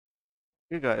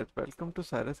Hey guys, welcome to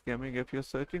Cyrs Gaming. If you're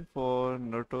searching for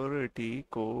Notoriety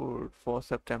Code for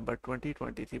September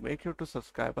 2023, make sure to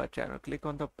subscribe our channel. Click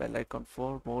on the bell icon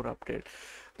for more updates.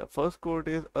 The first code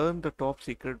is earn the top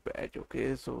secret badge.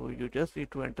 Okay, so you just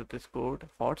need to enter this code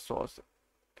hot sauce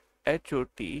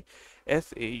HOTSAUCE.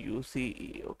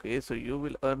 Okay, so you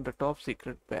will earn the top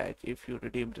secret badge if you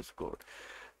redeem this code.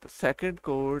 The second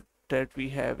code that we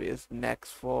have is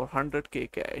next for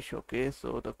 100k cash. Okay,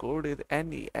 so the code is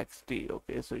NEXT.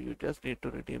 Okay, so you just need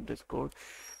to redeem this code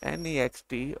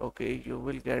NEXT. Okay, you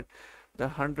will get the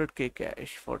 100k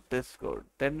cash for this code.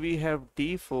 Then we have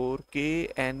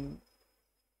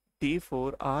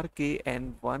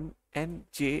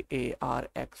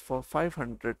D4RKN1NJARX for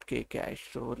 500k cash.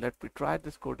 So let me try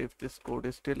this code if this code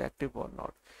is still active or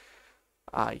not.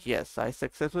 Yes, I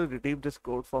successfully redeemed this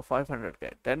code for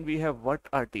 500k. Then we have what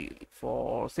a deal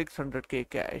for 600k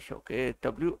cash. Okay,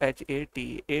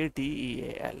 WHATADEAL.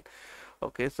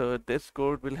 Okay, so this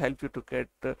code will help you to get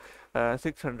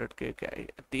 600k cash.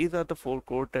 These are the four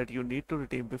codes that you need to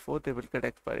redeem before they will get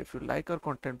expired. If you like our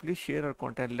content, please share our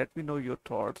content. Let me know your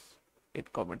thoughts in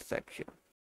comment section.